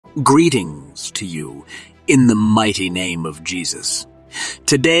Greetings to you in the mighty name of Jesus.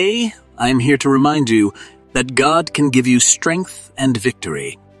 Today, I'm here to remind you that God can give you strength and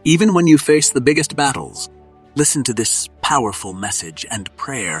victory, even when you face the biggest battles. Listen to this powerful message and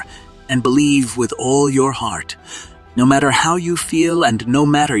prayer and believe with all your heart. No matter how you feel and no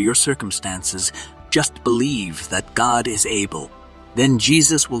matter your circumstances, just believe that God is able. Then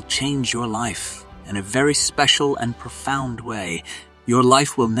Jesus will change your life in a very special and profound way. Your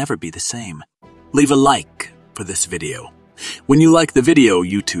life will never be the same. Leave a like for this video. When you like the video,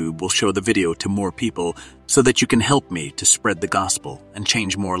 YouTube will show the video to more people so that you can help me to spread the gospel and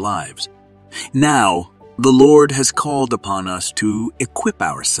change more lives. Now, the Lord has called upon us to equip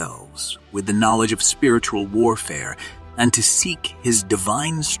ourselves with the knowledge of spiritual warfare and to seek His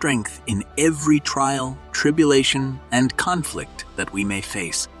divine strength in every trial, tribulation, and conflict that we may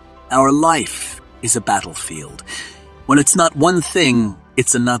face. Our life is a battlefield. When it's not one thing,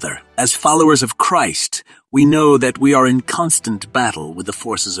 it's another. As followers of Christ, we know that we are in constant battle with the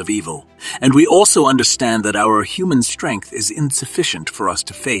forces of evil, and we also understand that our human strength is insufficient for us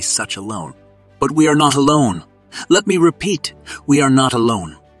to face such alone. But we are not alone. Let me repeat, we are not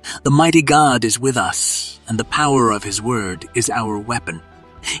alone. The mighty God is with us, and the power of His word is our weapon.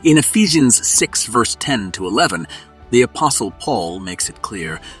 In Ephesians 6, verse 10 to 11, the Apostle Paul makes it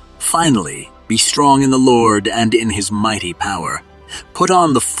clear, "Finally, be strong in the Lord and in His mighty power. Put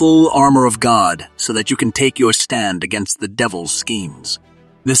on the full armor of God so that you can take your stand against the devil's schemes."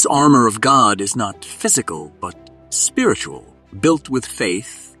 This armor of God is not physical, but spiritual, built with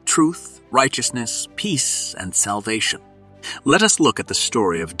faith, truth, righteousness, peace, and salvation. Let us look at the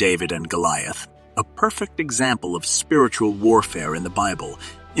story of David and Goliath, a perfect example of spiritual warfare in the Bible.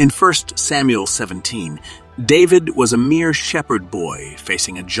 In 1 Samuel 17, David was a mere shepherd boy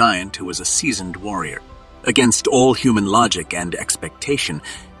facing a giant who was a seasoned warrior. Against all human logic and expectation,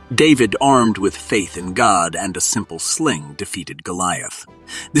 David, armed with faith in God and a simple sling, defeated Goliath.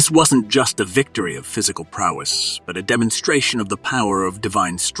 This wasn't just a victory of physical prowess, but a demonstration of the power of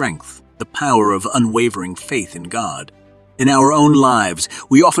divine strength, the power of unwavering faith in God. In our own lives,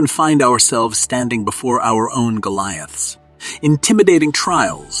 we often find ourselves standing before our own Goliaths. Intimidating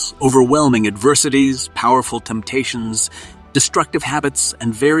trials, overwhelming adversities, powerful temptations, destructive habits,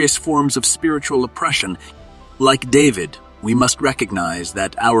 and various forms of spiritual oppression. Like David, we must recognize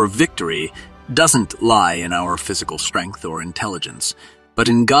that our victory doesn't lie in our physical strength or intelligence, but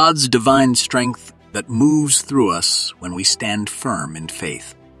in God's divine strength that moves through us when we stand firm in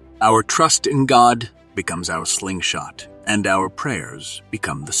faith. Our trust in God becomes our slingshot, and our prayers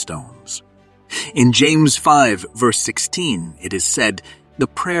become the stones. In James 5, verse 16, it is said, "The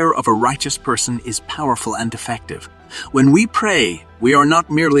prayer of a righteous person is powerful and effective." When we pray, we are not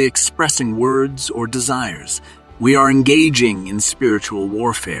merely expressing words or desires. We are engaging in spiritual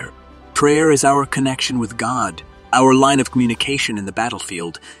warfare. Prayer is our connection with God, our line of communication in the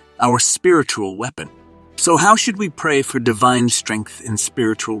battlefield, our spiritual weapon. So how should we pray for divine strength in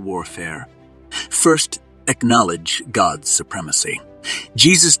spiritual warfare? First, acknowledge God's supremacy.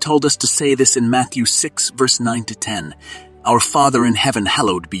 Jesus told us to say this in Matthew 6, verse 9 to 10. "Our Father in heaven,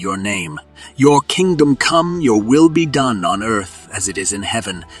 hallowed be your name. Your kingdom come, your will be done on earth as it is in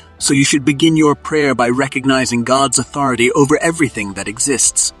heaven." So you should begin your prayer by recognizing God's authority over everything that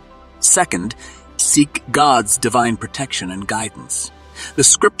exists. Second, seek God's divine protection and guidance. The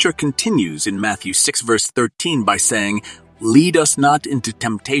scripture continues in Matthew 6, verse 13 by saying, "Lead us not into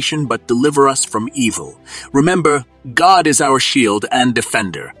temptation, but deliver us from evil." Remember, God is our shield and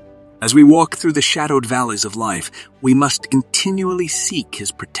defender. As we walk through the shadowed valleys of life, we must continually seek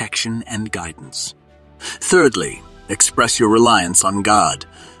His protection and guidance. Thirdly, express your reliance on God.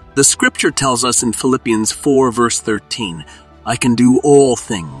 The scripture tells us in Philippians 4, verse 13, "I can do all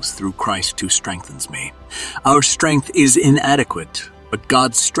things through Christ who strengthens me." Our strength is inadequate, but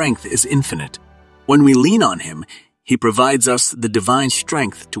God's strength is infinite. When we lean on Him, He provides us the divine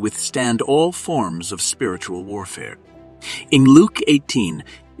strength to withstand all forms of spiritual warfare. In Luke 18,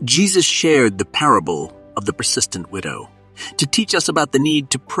 Jesus shared the parable of the persistent widow to teach us about the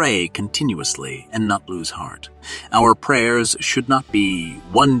need to pray continuously and not lose heart. Our prayers should not be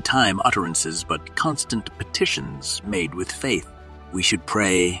one-time utterances, but constant petitions made with faith. We should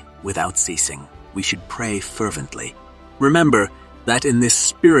pray without ceasing. We should pray fervently. Remember that in this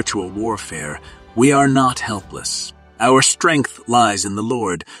spiritual warfare, we are not helpless. Our strength lies in the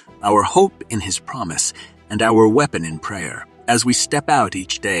Lord, our hope in His promise, and our weapon in prayer. As we step out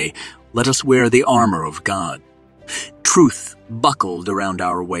each day, let us wear the armor of God. Truth buckled around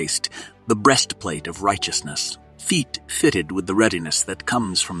our waist, the breastplate of righteousness, feet fitted with the readiness that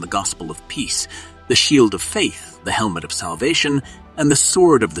comes from the gospel of peace, the shield of faith, the helmet of salvation, and the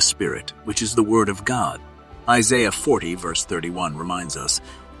sword of the Spirit, which is the Word of God. Isaiah 40, verse 31 reminds us,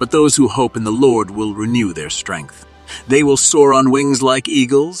 "But those who hope in the Lord will renew their strength. They will soar on wings like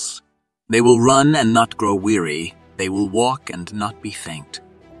eagles. They will run and not grow weary. They will walk and not be faint."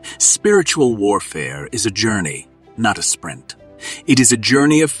 Spiritual warfare is a journey, not a sprint. It is a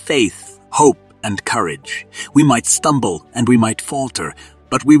journey of faith, hope, and courage. We might stumble and we might falter,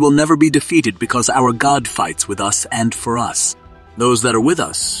 but we will never be defeated because our God fights with us and for us. Those that are with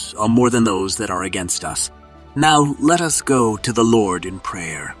us are more than those that are against us. Now let us go to the Lord in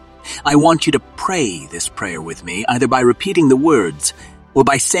prayer. I want you to pray this prayer with me, either by repeating the words or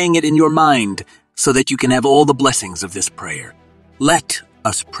by saying it in your mind so that you can have all the blessings of this prayer. Let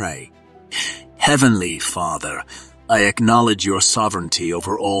us pray. Heavenly Father, I acknowledge your sovereignty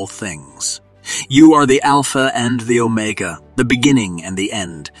over all things. You are the Alpha and the Omega, the beginning and the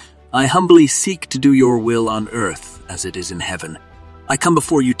end. I humbly seek to do your will on earth as it is in heaven. I come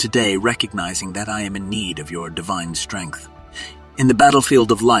before you today recognizing that I am in need of your divine strength. In the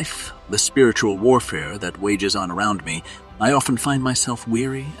battlefield of life, the spiritual warfare that wages on around me, I often find myself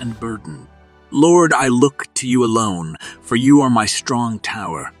weary and burdened. Lord, I look to you alone, for you are my strong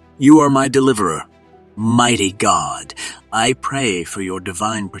tower. You are my deliverer. Mighty God, I pray for your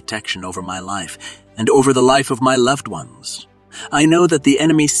divine protection over my life and over the life of my loved ones. I know that the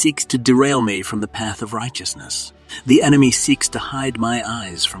enemy seeks to derail me from the path of righteousness. The enemy seeks to hide my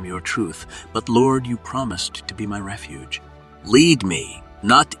eyes from your truth, but Lord, you promised to be my refuge. Lead me,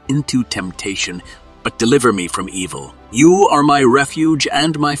 not into temptation, but deliver me from evil. You are my refuge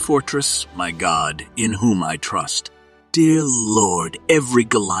and my fortress, my God, in whom I trust. Dear Lord, every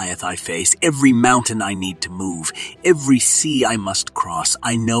Goliath I face, every mountain I need to move, every sea I must cross,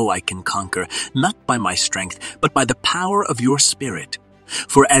 I know I can conquer, not by my strength, but by the power of your Spirit.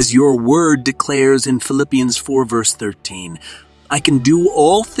 For as your word declares in Philippians 4 verse 13, I can do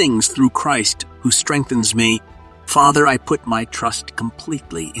all things through Christ who strengthens me. Father, I put my trust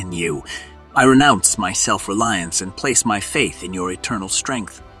completely in you. I renounce my self-reliance and place my faith in your eternal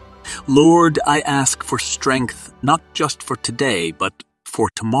strength. Lord, I ask for strength not just for today, but for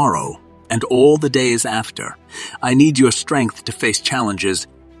tomorrow and all the days after. I need your strength to face challenges,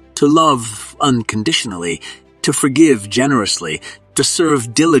 to love unconditionally, to forgive generously, to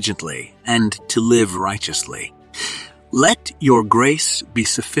serve diligently, and to live righteously. Let your grace be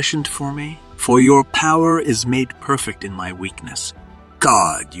sufficient for me, for your power is made perfect in my weakness.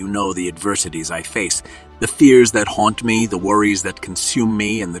 God, you know the adversities I face, the fears that haunt me, the worries that consume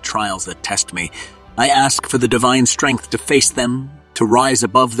me, and the trials that test me. I ask for the divine strength to face them, to rise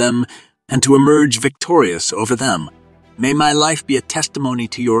above them, and to emerge victorious over them. May my life be a testimony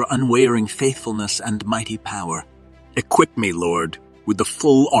to your unwavering faithfulness and mighty power. Equip me, Lord, with the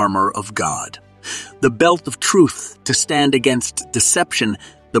full armor of God, the belt of truth to stand against deception,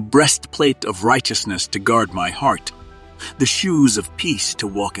 the breastplate of righteousness to guard my heart, the shoes of peace to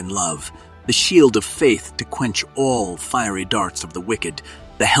walk in love, the shield of faith to quench all fiery darts of the wicked,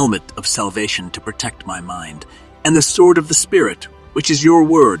 the helmet of salvation to protect my mind, and the sword of the Spirit, which is your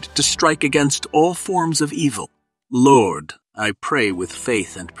word, to strike against all forms of evil. Lord, I pray with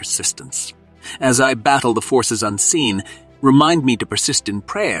faith and persistence. As I battle the forces unseen, remind me to persist in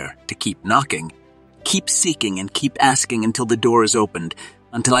prayer, to keep knocking, keep seeking and keep asking until the door is opened,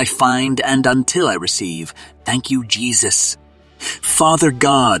 until I find and until I receive. Thank you, Jesus. Father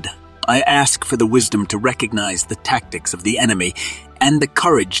God, I ask for the wisdom to recognize the tactics of the enemy and the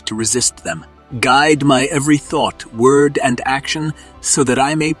courage to resist them. Guide my every thought, word, and action so that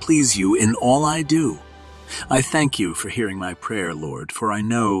I may please you in all I do. I thank you for hearing my prayer, Lord, for I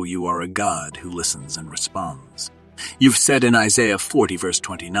know you are a God who listens and responds. You've said in Isaiah 40, verse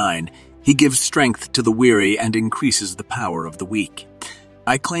 29, He gives strength to the weary and increases the power of the weak.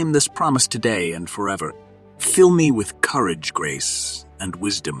 I claim this promise today and forever. Fill me with courage, grace, and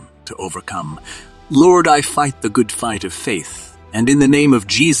wisdom to overcome. Lord, I fight the good fight of faith, and in the name of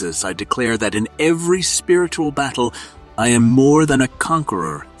Jesus, I declare that in every spiritual battle, I am more than a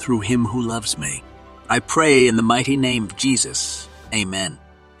conqueror through Him who loves me. I pray in the mighty name of Jesus. Amen.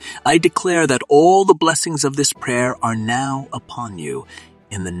 I declare that all the blessings of this prayer are now upon you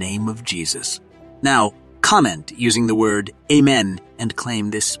in the name of Jesus. Now, comment using the word Amen and claim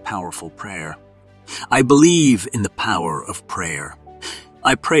this powerful prayer. I believe in the power of prayer.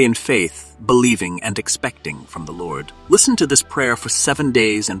 I pray in faith, believing and expecting from the Lord. Listen to this prayer for 7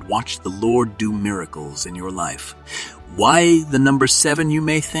 days and watch the Lord do miracles in your life. Why the number 7, you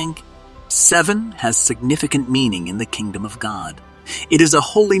may think? 7 has significant meaning in the kingdom of God. It is a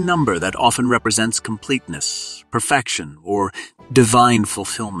holy number that often represents completeness, perfection, or divine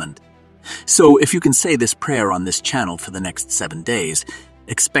fulfillment. So if you can say this prayer on this channel for the next 7 days,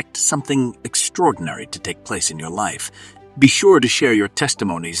 expect something extraordinary to take place in your life. Be sure to share your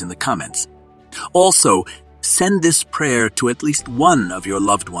testimonies in the comments. Also, send this prayer to at least one of your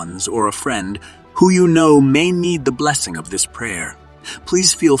loved ones or a friend who you know may need the blessing of this prayer.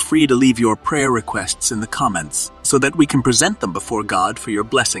 Please feel free to leave your prayer requests in the comments so that we can present them before God for your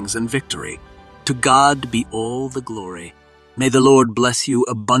blessings and victory. To God be all the glory. May the Lord bless you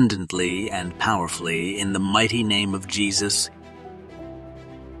abundantly and powerfully in the mighty name of Jesus.